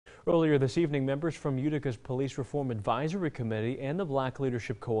Earlier this evening, members from Utica's Police Reform Advisory Committee and the Black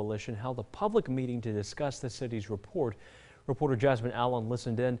Leadership Coalition held a public meeting to discuss the city's report. Reporter Jasmine Allen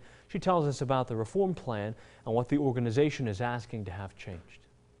listened in. She tells us about the reform plan and what the organization is asking to have changed.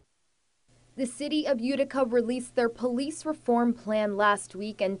 The city of Utica released their police reform plan last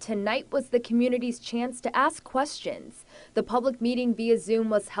week, and tonight was the community's chance to ask questions. The public meeting via Zoom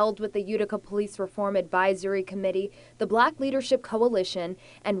was held with the Utica Police Reform Advisory Committee, the Black Leadership Coalition,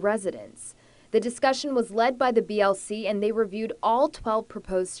 and residents. The discussion was led by the BLC, and they reviewed all 12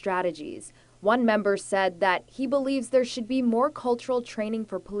 proposed strategies. One member said that he believes there should be more cultural training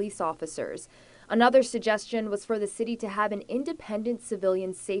for police officers. Another suggestion was for the city to have an independent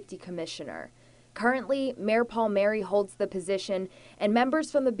civilian safety commissioner. Currently, Mayor Paul Mary holds the position, and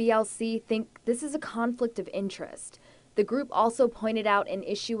members from the BLC think this is a conflict of interest. The group also pointed out an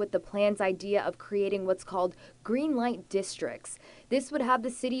issue with the plan's idea of creating what's called green light districts. This would have the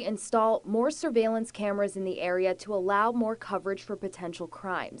city install more surveillance cameras in the area to allow more coverage for potential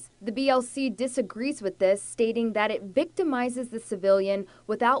crimes. The BLC disagrees with this, stating that it victimizes the civilian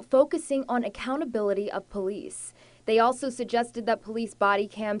without focusing on accountability of police. They also suggested that police body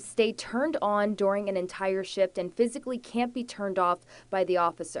cams stay turned on during an entire shift and physically can't be turned off by the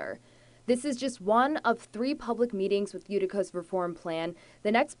officer. This is just one of 3 public meetings with Utica's reform plan.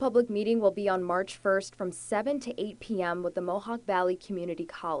 The next public meeting will be on March 1st from 7 to 8 p.m. with the Mohawk Valley Community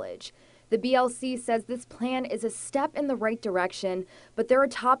College. The BLC says this plan is a step in the right direction, but there are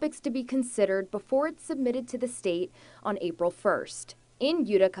topics to be considered before it's submitted to the state on April 1st. In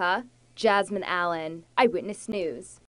Utica, Jasmine Allen, Eyewitness News.